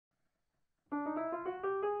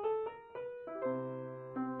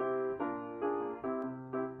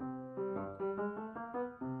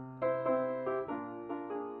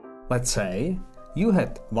Let's say you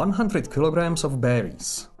had 100 kilograms of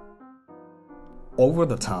berries. Over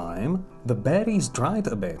the time, the berries dried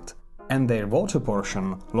a bit and their water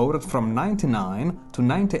portion lowered from 99 to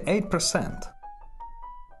 98%.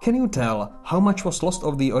 Can you tell how much was lost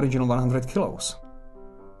of the original 100 kilos?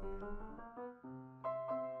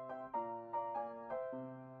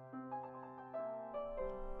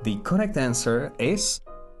 The correct answer is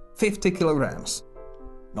 50 kilograms.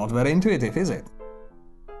 Not very intuitive, is it?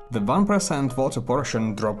 The 1% water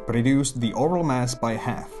portion drop reduced the overall mass by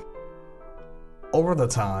half. Over the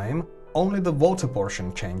time, only the water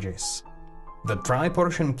portion changes. The dry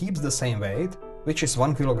portion keeps the same weight, which is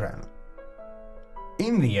 1 kilogram.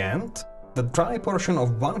 In the end, the dry portion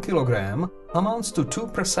of 1 kilogram amounts to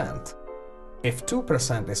 2%. If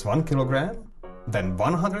 2% is 1 kilogram, then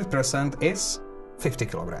 100% is 50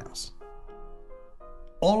 kilograms.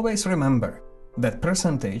 Always remember that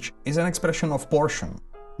percentage is an expression of portion,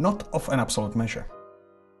 not of an absolute measure.